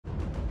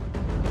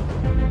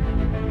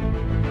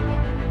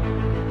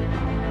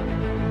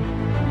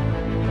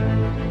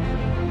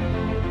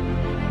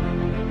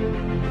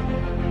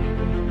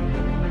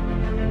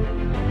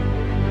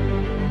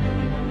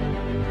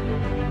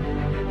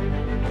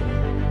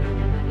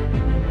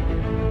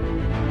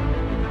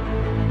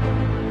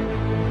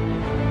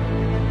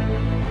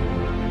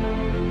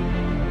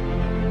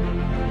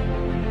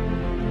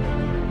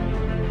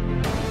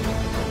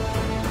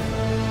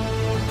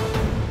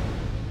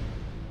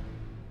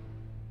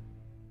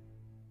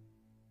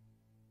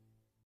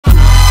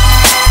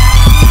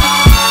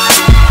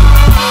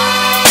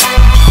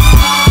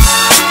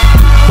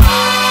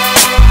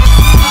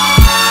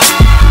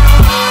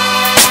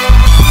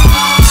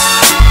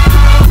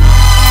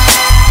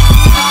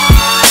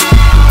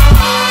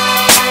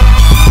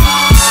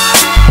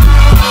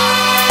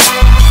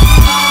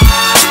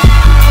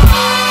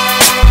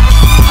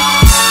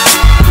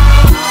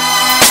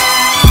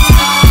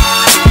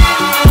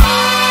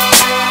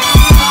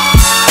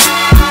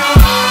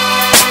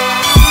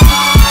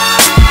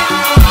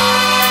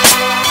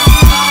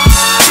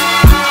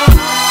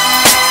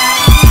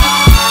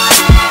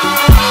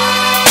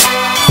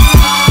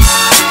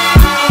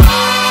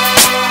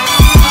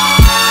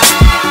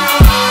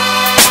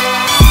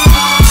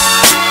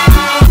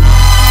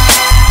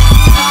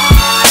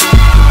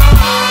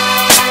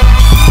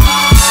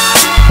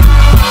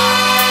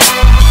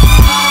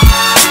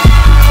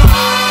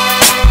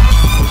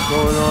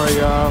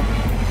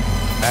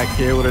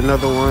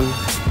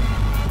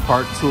1,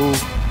 part 2.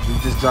 We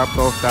just dropped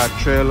off that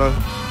trailer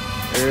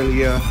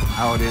earlier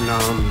out in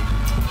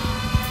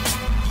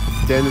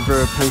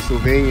Denver,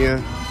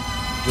 Pennsylvania.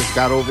 Just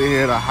got over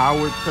here to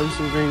Howard,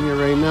 Pennsylvania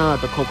right now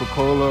at the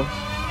Coca-Cola.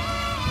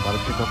 Gotta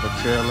pick up a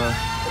trailer,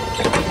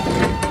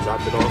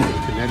 drop it off in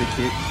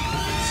Connecticut,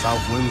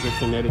 South Windsor,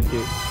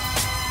 Connecticut.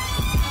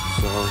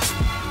 So,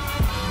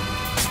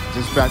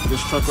 just back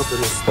this truck up in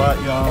the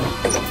spot, y'all.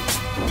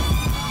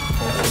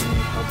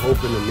 I'm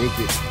hoping to make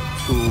it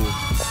to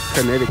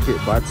Connecticut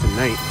by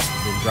tonight.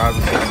 Been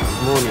driving since this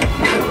morning,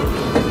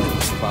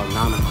 about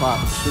 9 o'clock.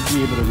 Should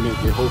be able to make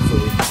it,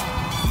 hopefully,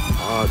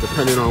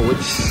 depending on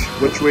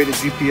which way the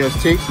GPS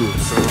takes me.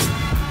 So,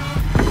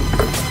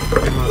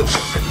 pretty much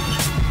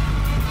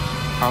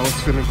how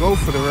it's gonna go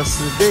for the rest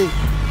of the day.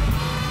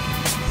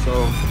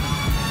 So,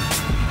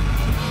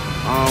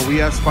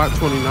 we at spot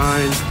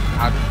 29.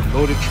 Our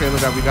loaded trailer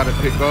that we gotta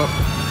pick up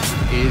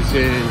is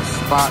in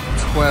spot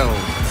 12,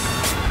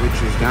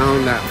 which is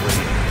down that way.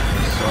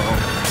 So,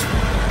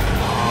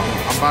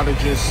 I'm about to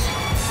just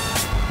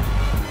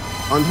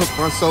unhook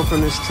myself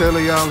in this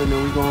trailer, y'all, and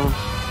then we're gonna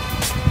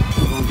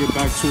get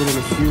back to it in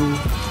a few.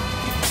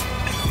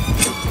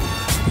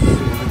 See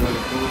what we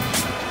gotta do.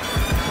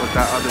 What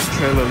that other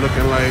trailer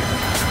looking like.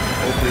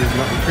 Hopefully it's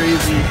nothing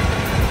crazy.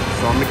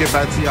 So I'm gonna get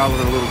back to y'all in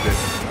a little bit.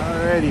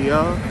 Alrighty,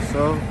 y'all.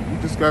 So we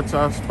just got to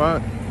our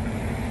spot.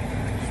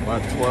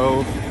 Spot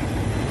 12.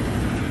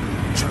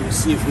 Trying to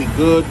see if we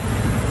good.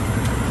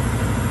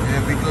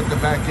 And we good to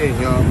back in,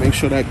 y'all. Make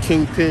sure that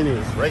kingpin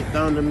is right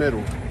down the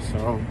middle.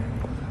 So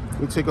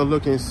we take a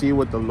look and see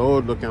what the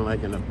load looking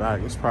like in the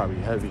back. It's probably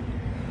heavy.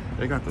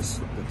 They got the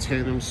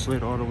tandem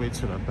slid all the way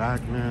to the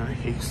back, man. I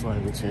hate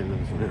sliding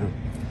tandems, man.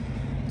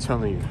 I'm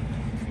telling you,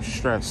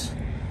 stress.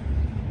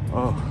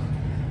 Oh,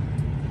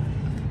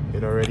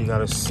 it already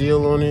got a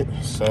seal on it,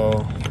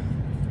 so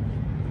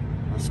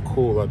that's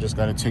cool. I just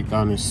gotta take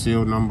down this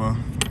seal number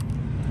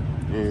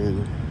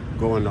and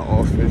go in the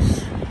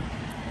office.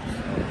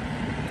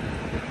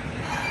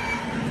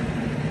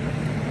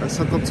 Let's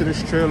hook up to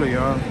this trailer,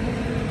 y'all.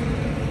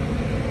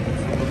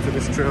 Let's hook up to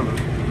this trailer.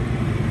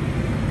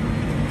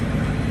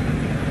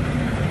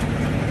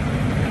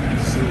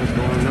 See what's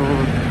going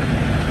on.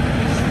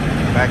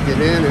 Back it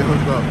in and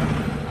hook up.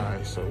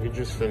 Alright, so we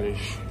just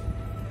finished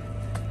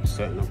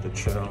setting up the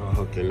trailer,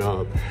 hooking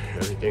up.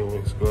 Everything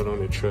looks good on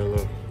the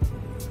trailer.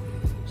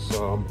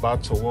 So I'm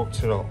about to walk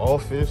to the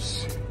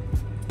office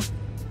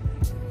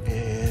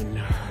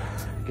and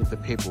get the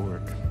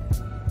paperwork.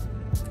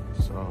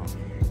 So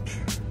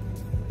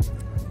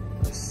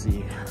let's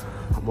see.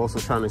 I'm also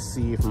trying to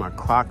see if my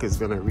clock is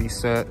gonna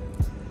reset.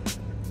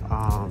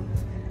 I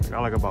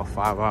got like about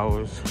 5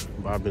 hours,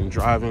 but I've been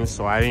driving,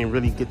 so I didn't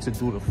really get to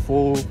do the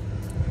full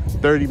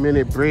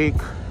 30-minute break.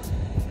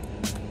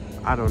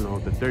 I don't know,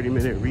 the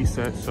 30-minute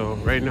reset. So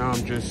right now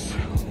I'm just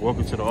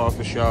walking to the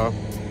office, y'all.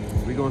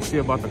 We're gonna see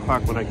about the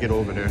clock when I get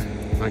over there,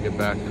 when I get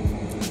back. Alright,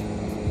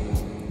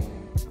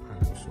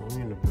 so we're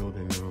in the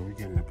building now. We're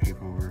getting the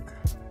paperwork.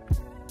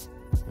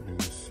 Letting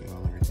this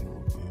seal, everything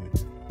look good.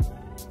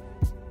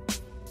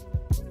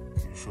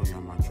 Can show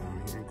y'all my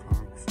driving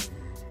cards.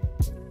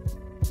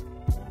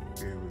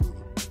 Bear with me.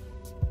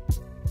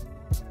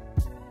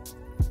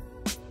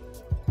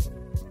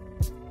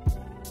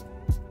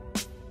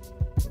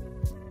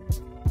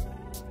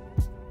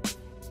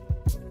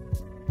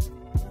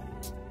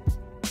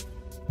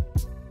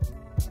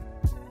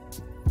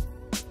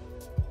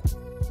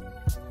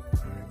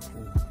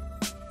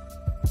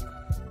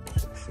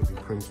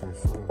 Printing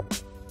soon.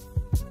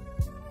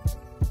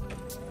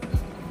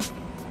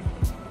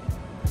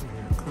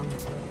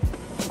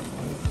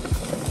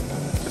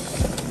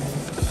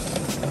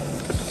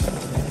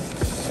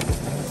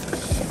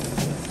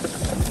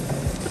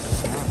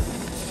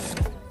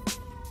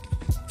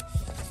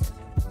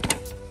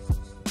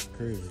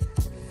 Crazy.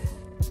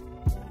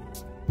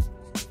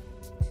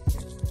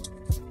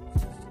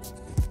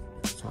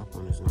 This top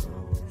one is not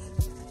ours.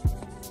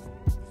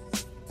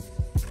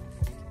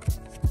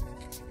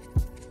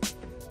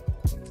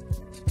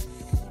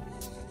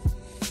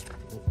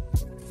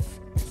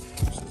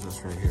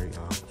 Right here,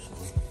 y'all. So,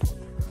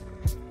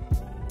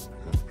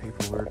 got the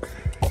paperwork.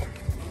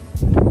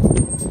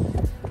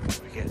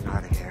 We're getting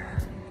out of here.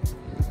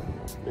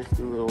 Next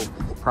little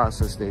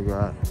process they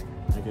got.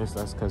 I guess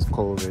that's because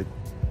COVID.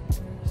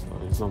 So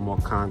there's no more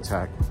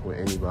contact with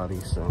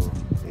anybody. So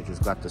they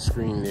just got the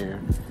screen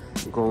there.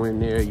 You go in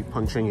there, you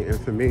punch in your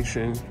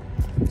information,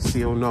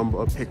 seal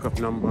number, pickup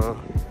number,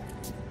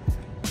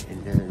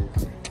 and then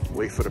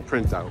wait for the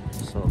printout.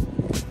 So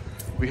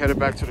we headed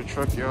back to the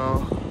truck,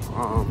 y'all.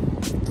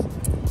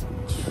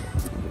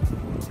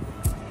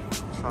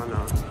 Trying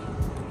to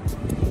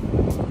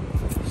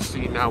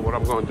see now what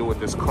I'm gonna do with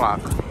this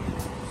clock.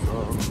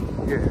 So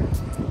yeah,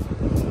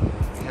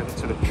 headed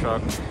to the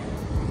truck.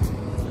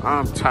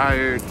 I'm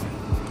tired,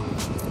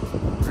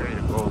 ready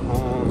to go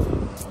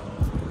home.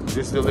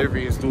 This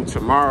delivery is due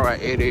tomorrow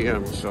at 8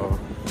 a.m. So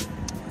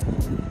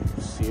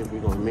see if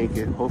we're gonna make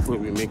it. Hopefully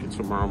we make it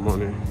tomorrow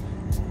morning.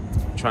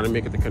 I'm trying to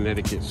make it to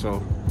Connecticut.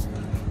 So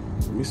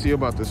let me see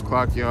about this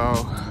clock,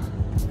 y'all.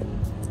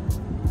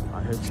 I'll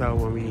hit y'all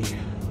when we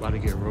about to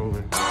get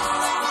rolling.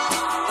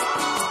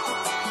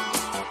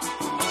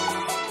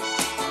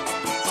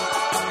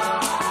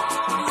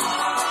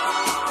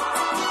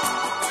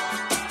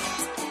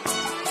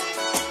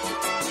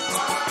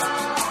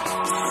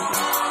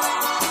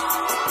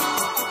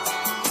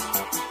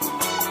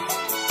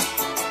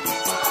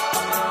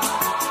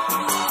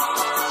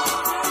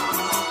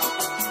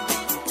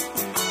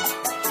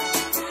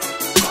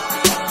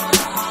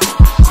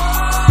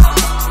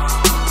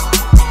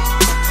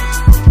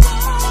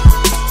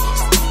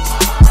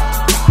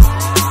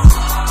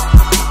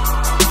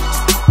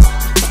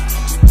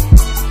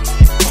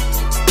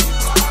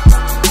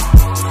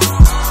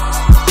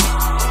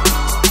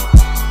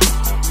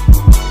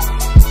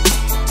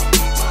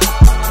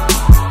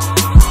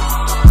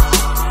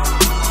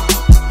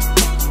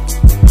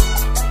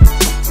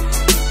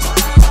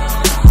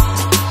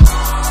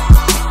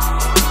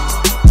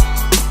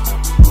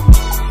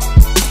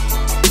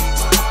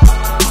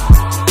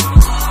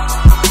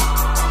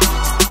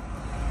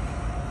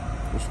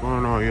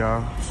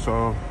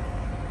 So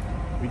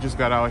we just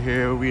got out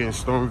here. We in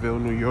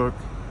Stormville, New York.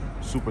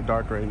 Super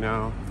dark right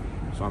now,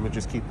 so I'm gonna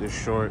just keep this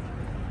short.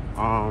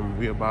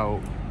 We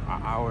about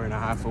an hour and a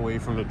half away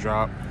from the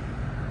drop.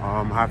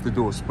 I have to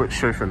do a split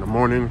shift in the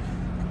morning.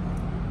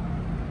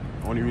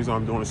 Only reason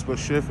I'm doing a split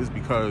shift is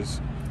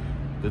because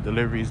the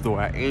delivery is due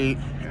at 8,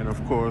 and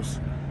of course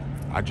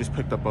I just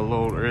picked up a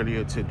load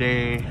earlier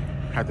today,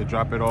 had to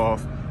drop it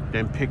off,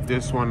 then pick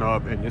this one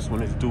up, and this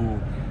one is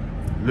due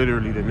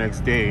literally the next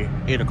day,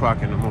 8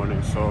 o'clock in the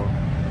morning. So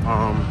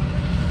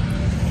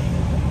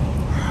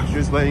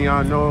just letting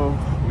y'all know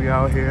we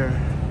out here.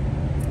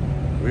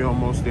 We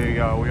almost there,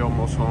 y'all. We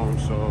almost home.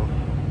 So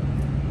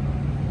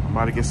I'm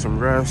about to get some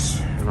rest,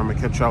 and I'm gonna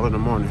catch y'all in the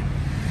morning.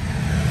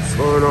 What's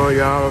going on,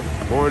 y'all?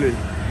 Morning.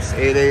 It's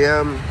 8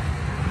 a.m.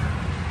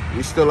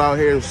 We still out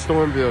here in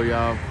Stormville,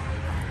 y'all.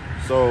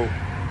 So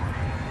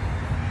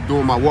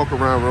doing my walk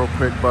around real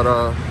quick, but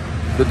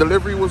the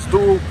delivery was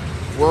due.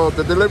 Well,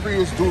 the delivery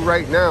is due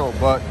right now,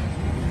 but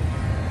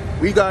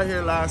we got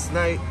here last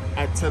night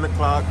at 10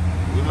 o'clock.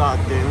 We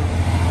locked in.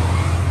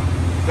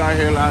 Got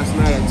here last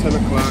night at 10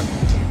 o'clock,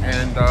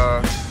 and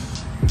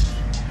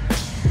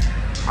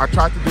I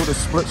tried to do the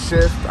split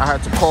shift. I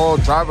had to call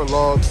driver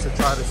logs to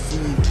try to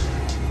see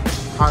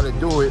how to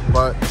do it,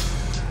 but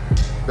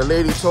the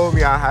lady told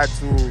me I had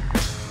to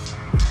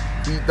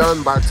be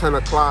done by 10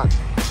 o'clock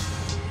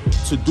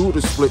to do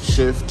the split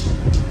shift,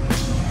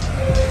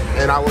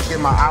 and I would get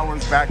my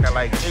hours back at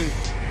like 8.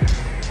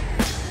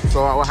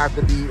 So I would have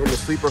to be in the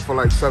sleeper for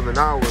like 7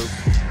 hours.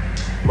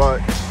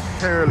 But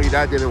apparently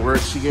that didn't work.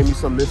 She gave me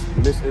some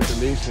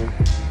misinformation.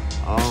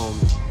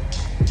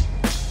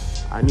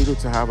 I needed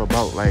to have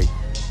about like,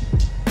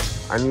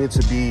 I needed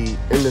to be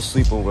in the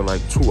sleeper with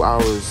like 2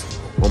 hours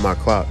on my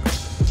clock.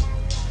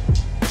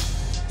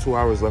 2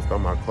 hours left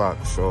on my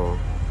clock. So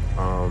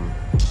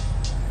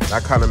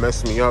that kind of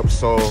messed me up.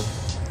 So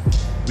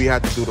we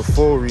had to do the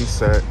full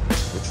reset,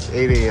 which is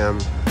 8 a.m.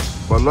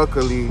 But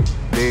luckily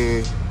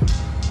they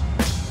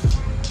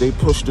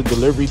pushed the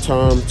delivery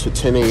time to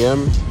 10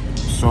 a.m.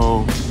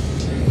 So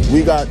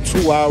we got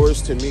 2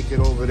 hours to make it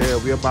over there.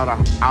 We're about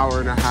an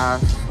hour and a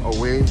half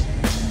away.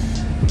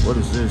 What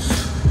is this?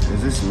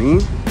 Is this me?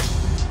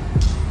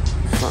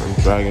 Something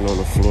dragging on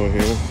the floor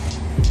here.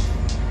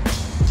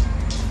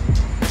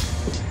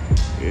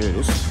 Yeah,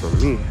 this is for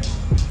me.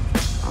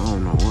 I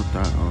don't know what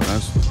that, oh,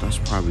 that's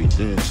probably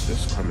this.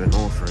 This coming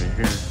off right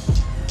here.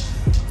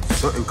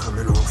 Something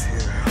coming off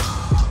here. I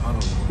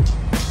don't know.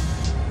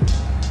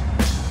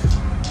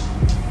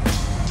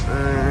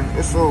 Man,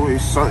 it's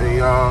always something,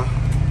 y'all.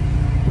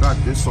 Got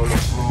this on the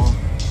floor.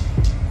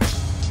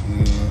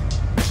 Yeah,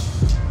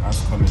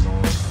 that's coming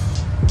off.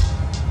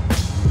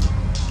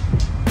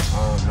 I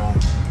don't know.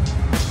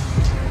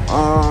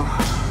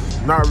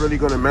 Not really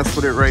gonna mess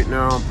with it right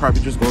now. I'm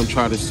probably just gonna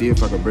try to see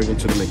if I can bring it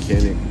to the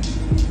mechanic.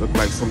 Look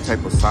like some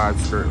type of side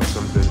skirt or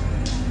something.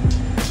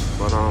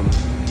 But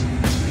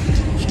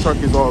this truck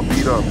is all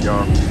beat up,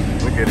 y'all.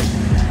 Look at it.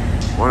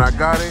 When I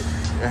got it,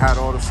 it had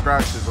all the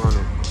scratches on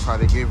it. That's how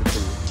they gave it to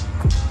me.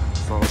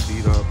 It's all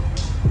beat up.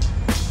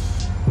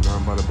 Now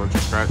I'm about a bunch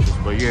of scratches.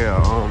 But yeah,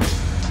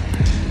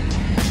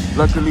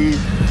 luckily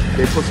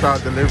they pushed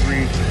out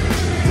delivery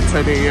to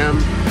 10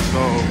 a.m.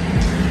 So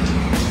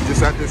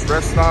just at this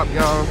rest stop,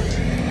 y'all,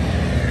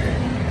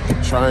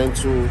 trying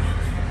to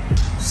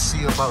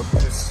see about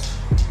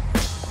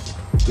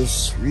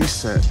this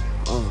reset.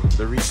 Oh,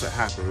 the reset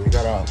happened. We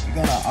got our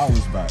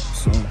hours back.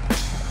 So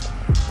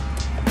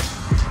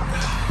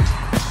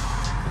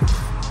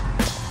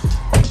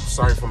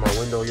sorry for my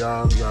window,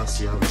 y'all. Y'all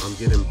see I'm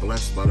getting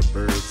blessed by the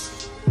birds.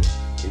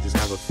 They just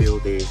have a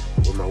field day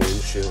with my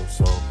windshield.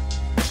 So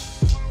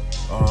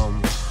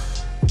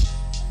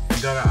we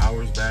got our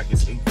hours back.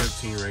 It's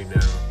 8:13 right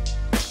now.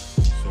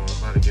 So I'm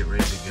about to get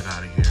ready to get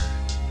out of here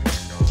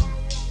and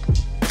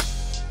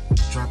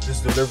drop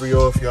this delivery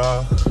off,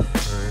 y'all,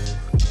 and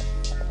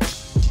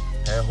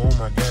head home,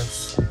 I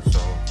guess. So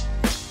I'm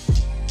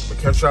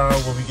gonna catch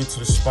y'all when we get to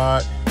the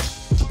spot.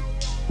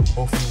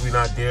 Hopefully we're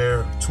not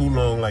there too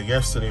long like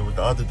yesterday with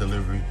the other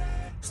delivery.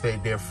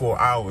 Stayed there 4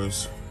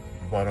 hours.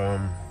 But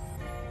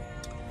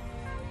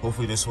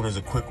hopefully this one is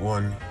a quick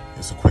one.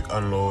 It's a quick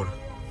unload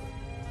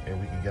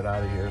and we can get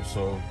out of here.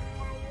 So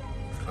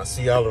I'll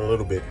see y'all in a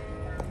little bit.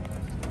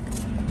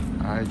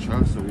 All right,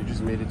 y'all, so we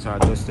just made it to our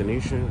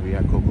destination. We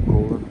at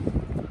Coca-Cola.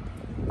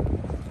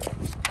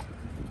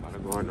 About to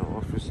go in the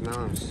office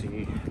now and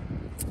see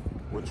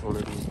which one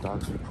of these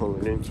docks we're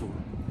pulling into.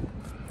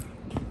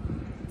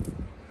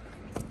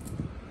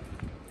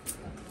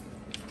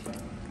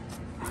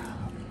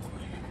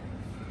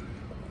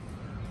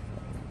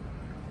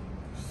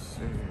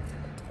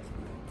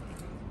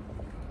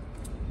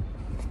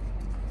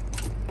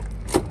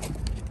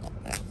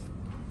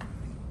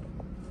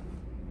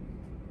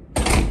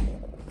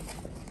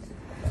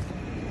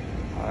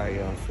 Alright,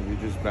 y'all, so we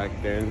just back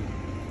then.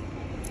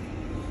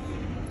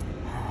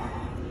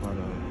 But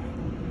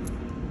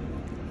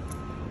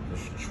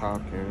just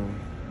chalking.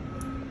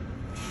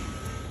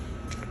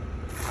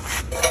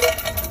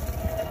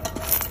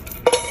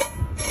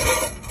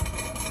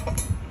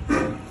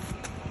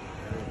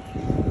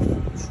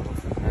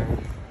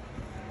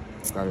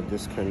 Gotta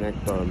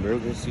disconnect our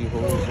emergency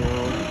hose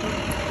now.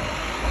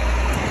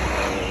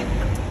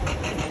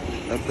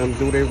 Let them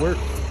do their work.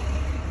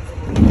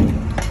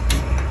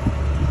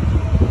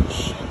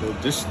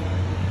 Just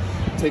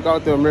take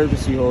out the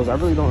emergency hose. I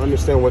really don't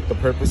understand what the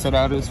purpose of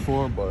that is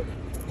for, but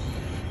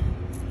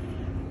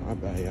my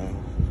bad, y'all.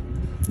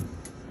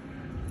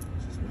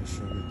 Just make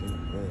sure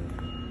everything's good.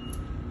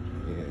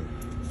 Yeah,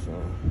 so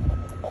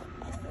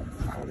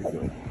how we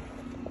go?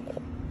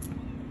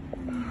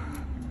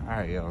 All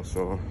right, y'all.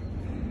 So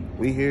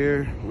we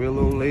here. We're a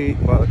little late,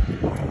 but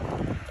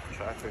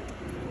traffic.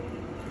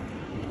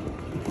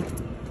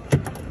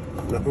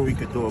 Nothing we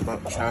could do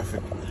about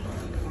traffic.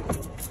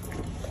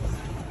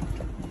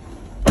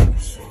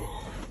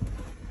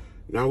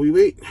 Now we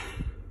wait.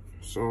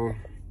 So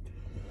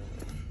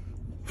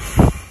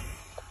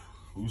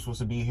we were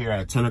supposed to be here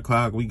at 10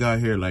 o'clock. We got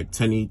here like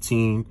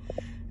 10:18.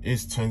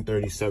 It's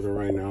 10:37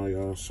 right now,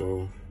 y'all.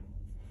 So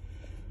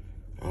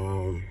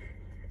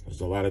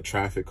there's a lot of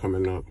traffic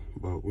coming up,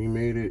 but we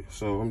made it.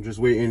 So I'm just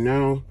waiting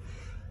now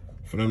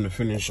for them to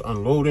finish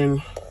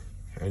unloading,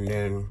 and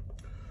then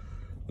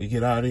we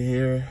get out of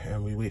here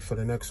and we wait for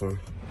the next one.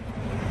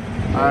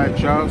 All right,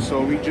 y'all.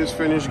 So we just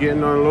finished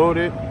getting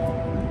unloaded.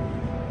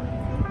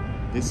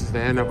 This is the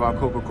end of our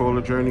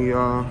Coca-Cola journey,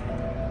 y'all.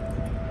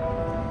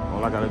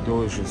 All I gotta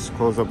do is just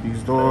close up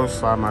these doors,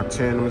 slide my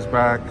tandems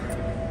back,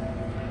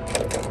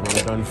 and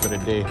I'm done for the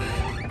day.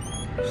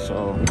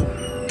 So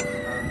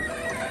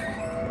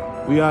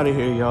we out of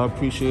here, y'all.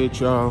 Appreciate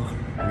y'all.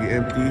 We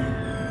empty.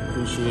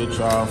 Appreciate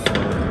y'all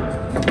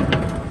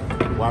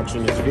for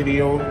watching this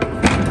video,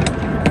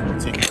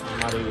 taking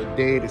time out of your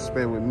day to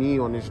spend with me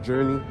on this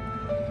journey.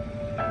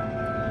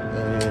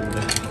 And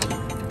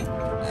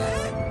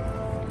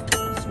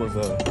was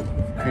a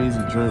crazy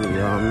journey,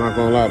 y'all. I'm not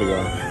gonna lie to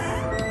y'all.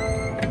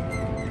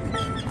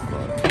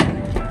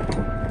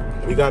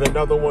 We got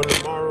another one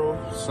tomorrow,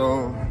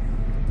 so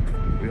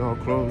we all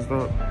closed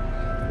up.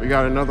 We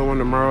got another one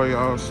tomorrow,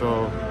 y'all,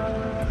 so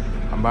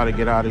I'm about to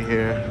get out of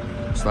here,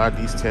 slide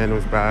these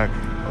tandems back.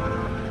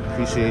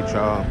 Appreciate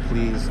y'all.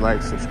 Please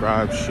like,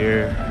 subscribe,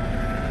 share,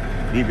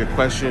 leave your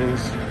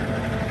questions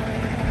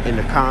in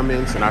the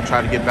comments, and I'll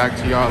try to get back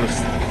to y'all as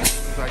soon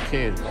as I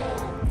can.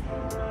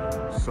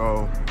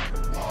 So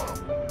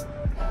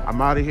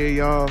I'm out of here,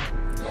 y'all.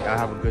 Y'all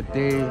have a good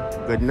day,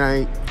 good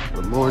night,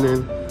 good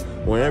morning,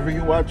 wherever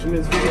you're watching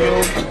this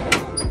video.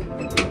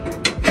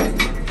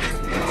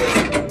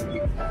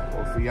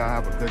 Hopefully y'all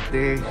have a good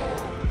day.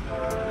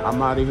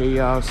 I'm out of here,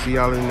 y'all. See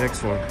y'all in the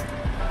next one.